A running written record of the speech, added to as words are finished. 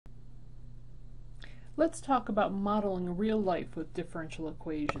Let's talk about modeling real life with differential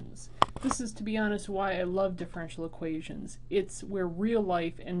equations. This is, to be honest, why I love differential equations. It's where real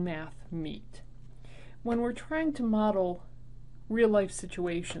life and math meet. When we're trying to model real life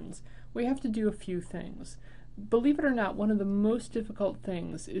situations, we have to do a few things. Believe it or not, one of the most difficult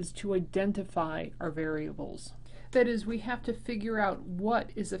things is to identify our variables. That is, we have to figure out what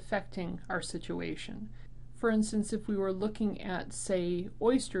is affecting our situation. For instance, if we were looking at, say,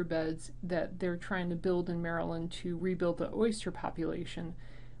 oyster beds that they're trying to build in Maryland to rebuild the oyster population,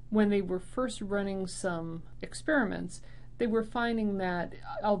 when they were first running some experiments, they were finding that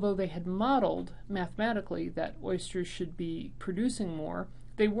although they had modeled mathematically that oysters should be producing more,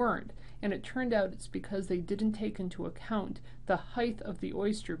 they weren't. And it turned out it's because they didn't take into account the height of the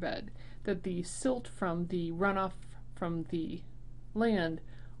oyster bed, that the silt from the runoff from the land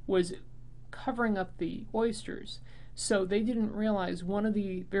was covering up the oysters. So they didn't realize one of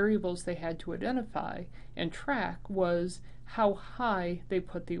the variables they had to identify and track was how high they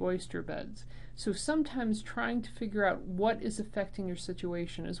put the oyster beds. So sometimes trying to figure out what is affecting your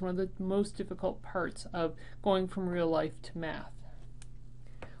situation is one of the most difficult parts of going from real life to math.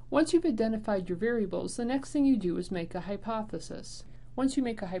 Once you've identified your variables, the next thing you do is make a hypothesis. Once you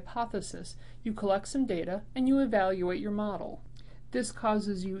make a hypothesis, you collect some data and you evaluate your model. This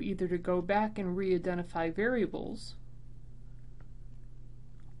causes you either to go back and re-identify variables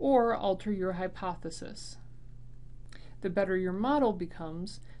or alter your hypothesis. The better your model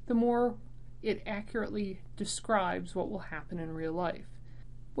becomes, the more it accurately describes what will happen in real life.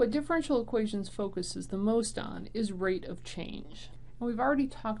 What differential equations focuses the most on is rate of change. And we've already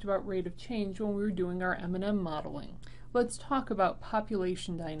talked about rate of change when we were doing our M&M modeling. Let's talk about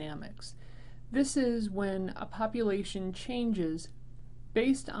population dynamics. This is when a population changes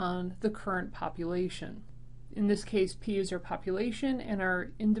based on the current population. In this case, P is our population and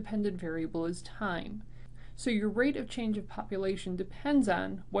our independent variable is time. So your rate of change of population depends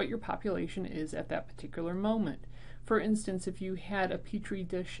on what your population is at that particular moment. For instance, if you had a petri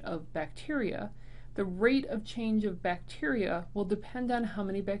dish of bacteria, the rate of change of bacteria will depend on how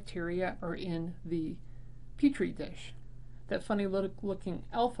many bacteria are in the petri dish. That funny looking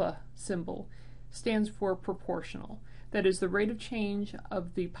alpha symbol stands for proportional. That is, the rate of change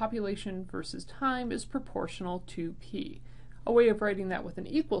of the population versus time is proportional to P. A way of writing that with an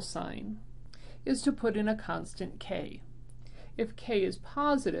equal sign is to put in a constant K. If K is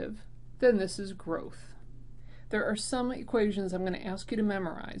positive, then this is growth. There are some equations I'm going to ask you to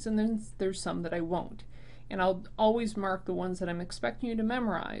memorize, and then there's some that I won't. And I'll always mark the ones that I'm expecting you to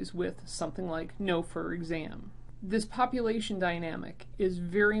memorize with something like no for exam. This population dynamic is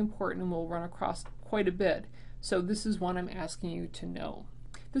very important and we'll run across quite a bit. So this is one I'm asking you to know.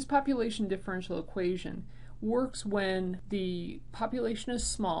 This population differential equation works when the population is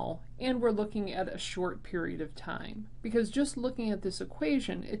small and we're looking at a short period of time. Because just looking at this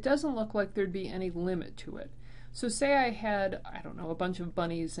equation, it doesn't look like there'd be any limit to it. So say I had, I don't know, a bunch of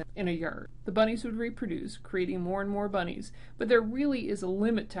bunnies in a yard. The bunnies would reproduce, creating more and more bunnies, but there really is a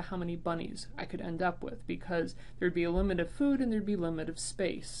limit to how many bunnies I could end up with because there'd be a limit of food and there'd be a limit of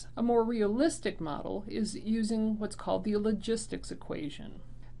space. A more realistic model is using what's called the logistics equation.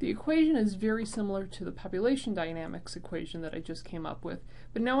 The equation is very similar to the population dynamics equation that I just came up with,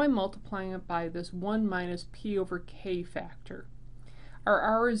 but now I'm multiplying it by this 1 minus P over K factor. Our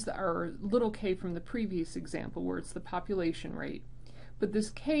R is our little k from the previous example where it's the population rate, but this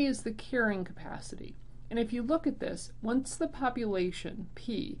K is the carrying capacity. And if you look at this, once the population,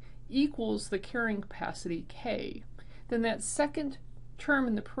 P, equals the carrying capacity, K, then that second term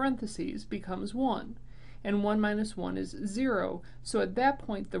in the parentheses becomes 1. And 1 minus 1 is 0. So at that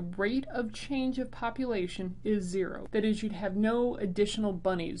point, the rate of change of population is 0. That is, you'd have no additional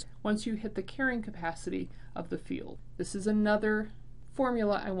bunnies once you hit the carrying capacity of the field. This is another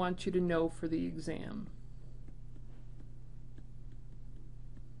formula I want you to know for the exam.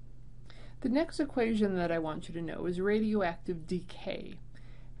 The next equation that I want you to know is radioactive decay.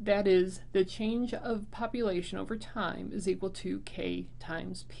 That is, the change of population over time is equal to K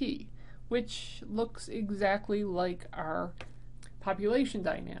times P, which looks exactly like our population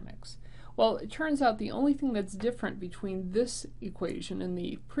dynamics. Well, it turns out the only thing that's different between this equation and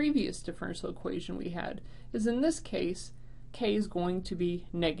the previous differential equation we had is in this case, K is going to be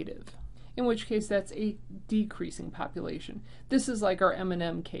negative, in which case that's a decreasing population. This is like our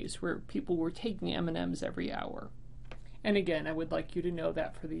M&M case where people were taking M&Ms every hour. And again, I would like you to know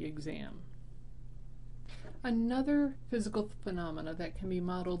that for the exam. Another physical phenomena that can be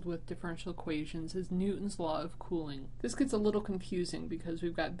modeled with differential equations is Newton's law of cooling. This gets a little confusing because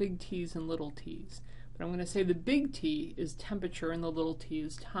we've got big T's and little t's. But I'm going to say the big T is temperature and the little t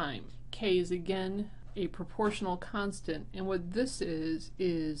is time. K is again a proportional constant, and what this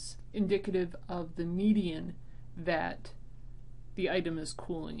is indicative of the median that the item is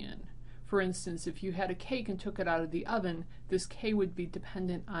cooling in. For instance, if you had a cake and took it out of the oven, this K would be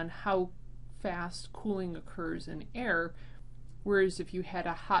dependent on how fast cooling occurs in air, whereas if you had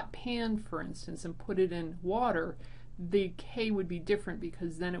a hot pan, for instance, and put it in water, the K would be different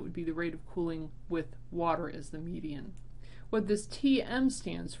because then it would be the rate of cooling with water as the median. What this Tm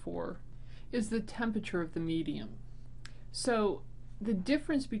stands for is the temperature of the medium. So the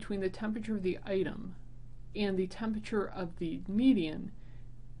difference between the temperature of the item and the temperature of the median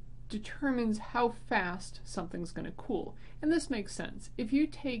determines how fast something's going to cool. And this makes sense. If you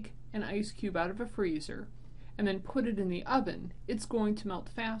take an ice cube out of a freezer and then put it in the oven, it's going to melt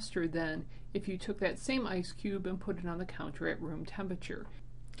faster than if you took that same ice cube and put it on the counter at room temperature.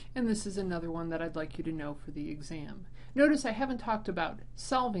 And this is another one that I'd like you to know for the exam. Notice I haven't talked about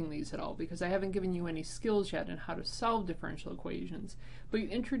solving these at all because I haven't given you any skills yet in how to solve differential equations. But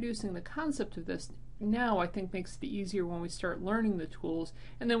introducing the concept of this now I think makes it easier when we start learning the tools,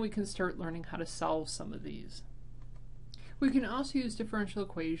 and then we can start learning how to solve some of these. We can also use differential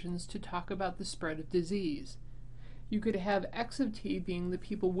equations to talk about the spread of disease. You could have x of t being the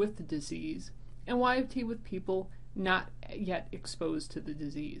people with the disease, and y of t with people not yet exposed to the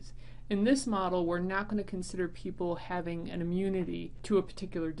disease. In this model, we're not going to consider people having an immunity to a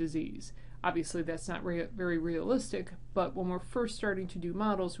particular disease. Obviously, that's not very realistic, but when we're first starting to do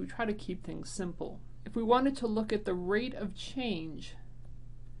models, we try to keep things simple. If we wanted to look at the rate of change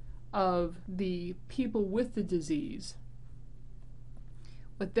of the people with the disease,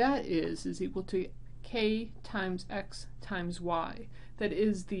 what that is equal to k times x times y. That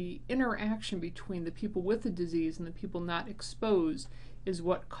is the interaction between the people with the disease and the people not exposed is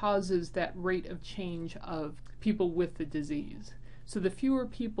what causes that rate of change of people with the disease. So the fewer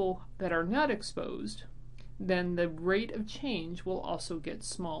people that are not exposed, then the rate of change will also get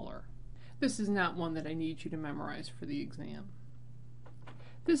smaller. This is not one that I need you to memorize for the exam.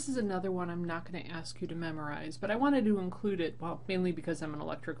 This is another one I'm not going to ask you to memorize, but I wanted to include it, well, mainly because I'm an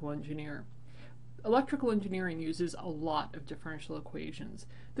electrical engineer. Electrical engineering uses a lot of differential equations.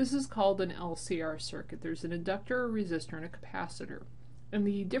 This is called an LCR circuit. There's an inductor, a resistor, and a capacitor. And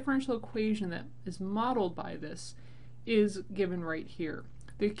the differential equation that is modeled by this is given right here.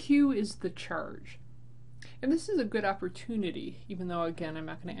 The Q is the charge. And this is a good opportunity, even though, again, I'm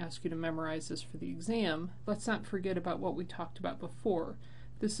not going to ask you to memorize this for the exam. Let's not forget about what we talked about before.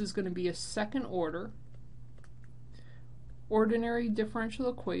 This is going to be a second order, ordinary differential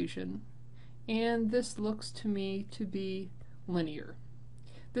equation, and this looks to me to be linear.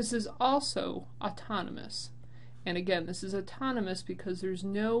 This is also autonomous. And again, this is autonomous because there's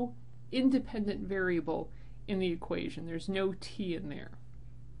no independent variable in the equation. There's no t in there.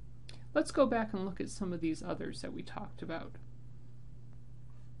 Let's go back and look at some of these others that we talked about.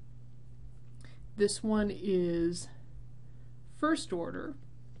 This one is first order,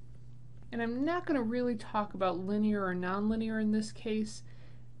 and I'm not going to really talk about linear or nonlinear in this case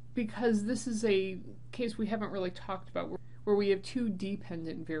because this is a case we haven't really talked about where we have two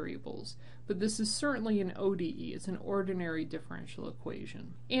dependent variables. But this is certainly an ODE. It's an ordinary differential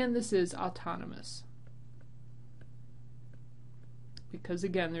equation. And this is autonomous, because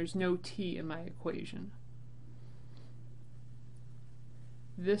again, there's no t in my equation.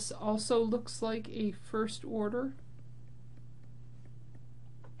 This also looks like a first order.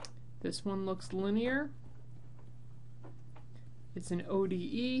 This one looks linear. It's an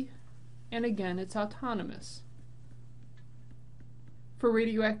ODE, and again, it's autonomous. For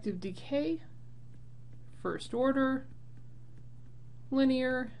radioactive decay, first order,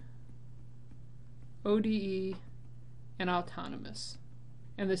 linear, ODE, and autonomous.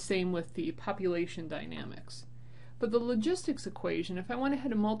 And the same with the population dynamics. But the logistics equation, if I went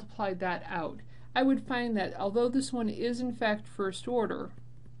ahead and multiplied that out, I would find that although this one is in fact first order,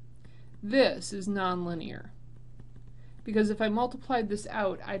 this is nonlinear. Because if I multiplied this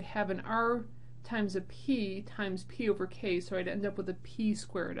out, I'd have an R times a P times P over K, so I'd end up with a P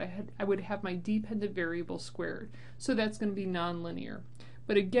squared. I would have my dependent variable squared. So that's going to be nonlinear.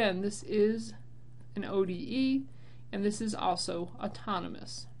 But again, this is an ODE, and this is also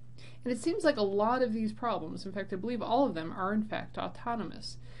autonomous. And it seems like a lot of these problems, in fact I believe all of them, are in fact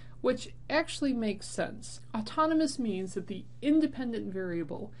autonomous, which actually makes sense. Autonomous means that the independent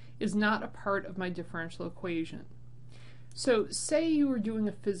variable is not a part of my differential equation. So say you were doing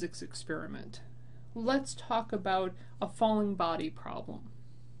a physics experiment. Let's talk about a falling body problem.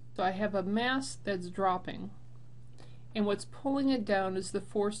 So I have a mass that's dropping, and what's pulling it down is the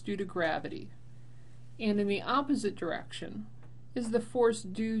force due to gravity. And in the opposite direction, is the force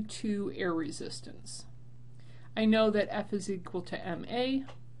due to air resistance. I know that F is equal to ma.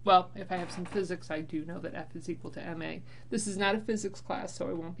 Well, if I have some physics, I do know that F is equal to ma. This is not a physics class, so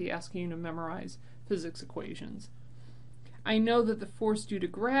I won't be asking you to memorize physics equations. I know that the force due to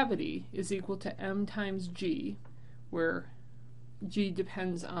gravity is equal to m times g, where g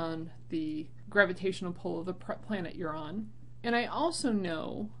depends on the gravitational pull of the planet you're on. And I also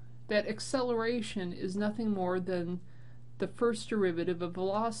know that acceleration is nothing more than the first derivative of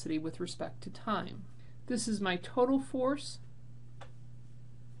velocity with respect to time. This is my total force.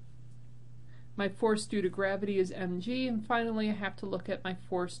 My force due to gravity is mg, and finally I have to look at my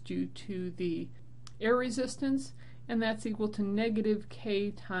force due to the air resistance, and that's equal to negative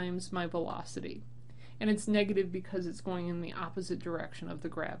k times my velocity. And it's negative because it's going in the opposite direction of the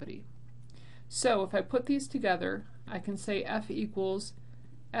gravity. So if I put these together, I can say F equals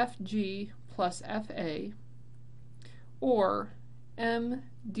Fg plus Fa, or m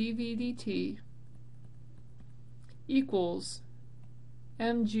dv dt equals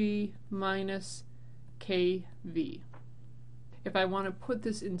mg minus kv. If I want to put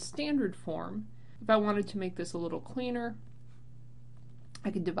this in standard form, if I wanted to make this a little cleaner,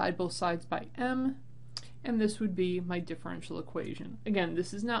 I could divide both sides by m, and this would be my differential equation. Again,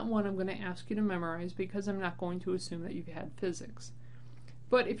 this is not one I'm going to ask you to memorize because I'm not going to assume that you've had physics.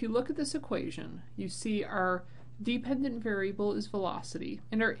 But if you look at this equation, you see our dependent variable is velocity,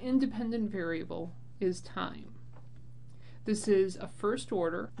 and our independent variable is time. This is a first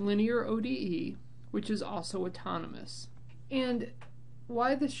order linear ODE, which is also autonomous. And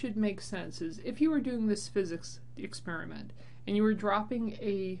why this should make sense is if you were doing this physics experiment and you were dropping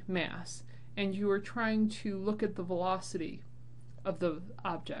a mass and you were trying to look at the velocity of the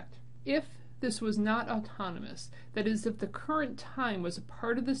object, if this was not autonomous, that is, if the current time was a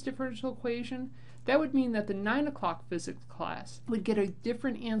part of this differential equation, that would mean that the 9 o'clock physics class would get a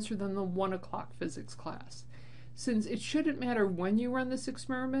different answer than the 1 o'clock physics class. Since it shouldn't matter when you run this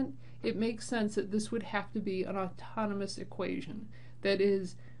experiment, it makes sense that this would have to be an autonomous equation. That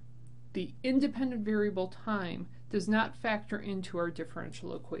is, the independent variable time does not factor into our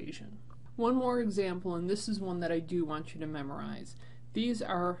differential equation. One more example, and this is one that I do want you to memorize. These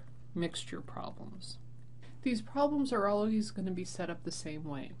are mixture problems. These problems are always going to be set up the same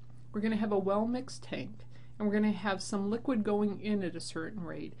way. We're going to have a well-mixed tank, and we're going to have some liquid going in at a certain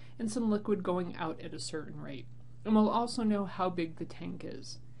rate and some liquid going out at a certain rate. And we'll also know how big the tank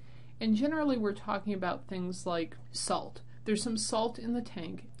is. And generally we're talking about things like salt. There's some salt in the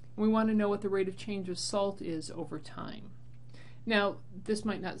tank, and we want to know what the rate of change of salt is over time. Now, this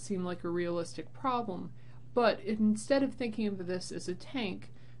might not seem like a realistic problem, but instead of thinking of this as a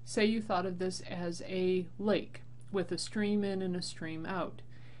tank, say you thought of this as a lake with a stream in and a stream out.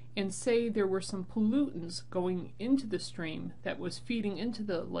 And say there were some pollutants going into the stream that was feeding into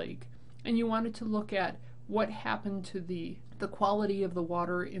the lake, and you wanted to look at what happened to the quality of the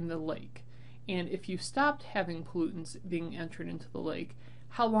water in the lake. And if you stopped having pollutants being entered into the lake,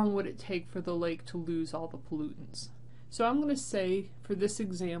 how long would it take for the lake to lose all the pollutants? So I'm going to say, for this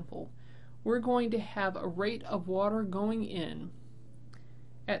example, we're going to have a rate of water going in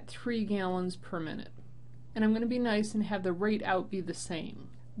at 3 gallons per minute. And I'm going to be nice and have the rate out be the same.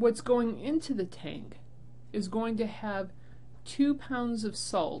 What's going into the tank is going to have 2 pounds of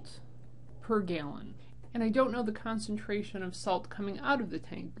salt per gallon. And I don't know the concentration of salt coming out of the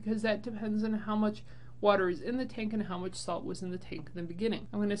tank because that depends on how much water is in the tank and how much salt was in the tank in the beginning.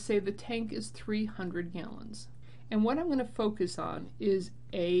 I'm going to say the tank is 300 gallons. And what I'm going to focus on is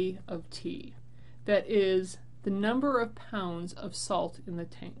A of T. That is the number of pounds of salt in the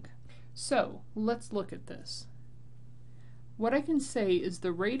tank. So let's look at this. What I can say is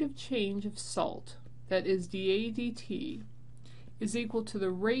the rate of change of salt, that is dA dt, is equal to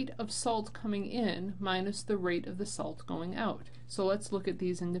the rate of salt coming in minus the rate of the salt going out. So let's look at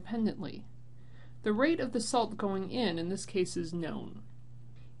these independently. The rate of the salt going in this case, is known.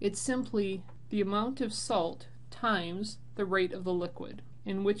 It's simply the amount of salt times the rate of the liquid,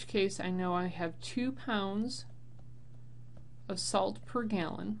 in which case I know I have 2 pounds of salt per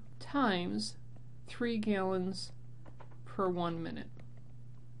gallon times 3 gallons per 1 minute.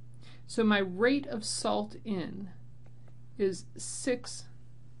 So my rate of salt in is 6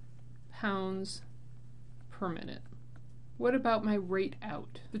 pounds per minute. What about my rate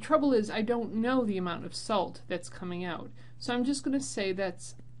out? The trouble is I don't know the amount of salt that's coming out, so I'm just going to say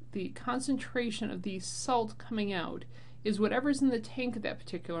that's the concentration of the salt coming out is whatever's in the tank at that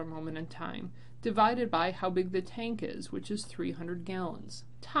particular moment in time divided by how big the tank is, which is 300 gallons,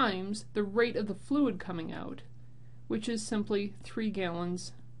 times the rate of the fluid coming out, which is simply 3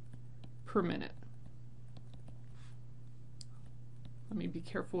 gallons per minute. Let me be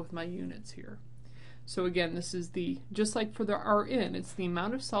careful with my units here. So again, this is just like for the Rn, it's the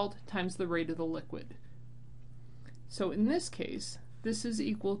amount of salt times the rate of the liquid. So in this case, this is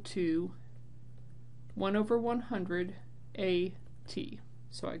equal to 1 over 100 AT.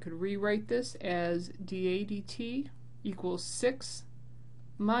 So I could rewrite this as dA dt equals 6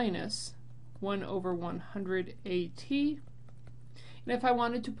 minus 1 over 100 AT. And if I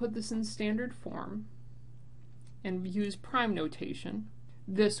wanted to put this in standard form and use prime notation,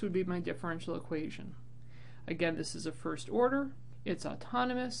 this would be my differential equation. Again, this is a first order, it's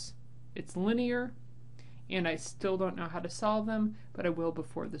autonomous, it's linear, and I still don't know how to solve them, but I will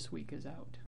before this week is out.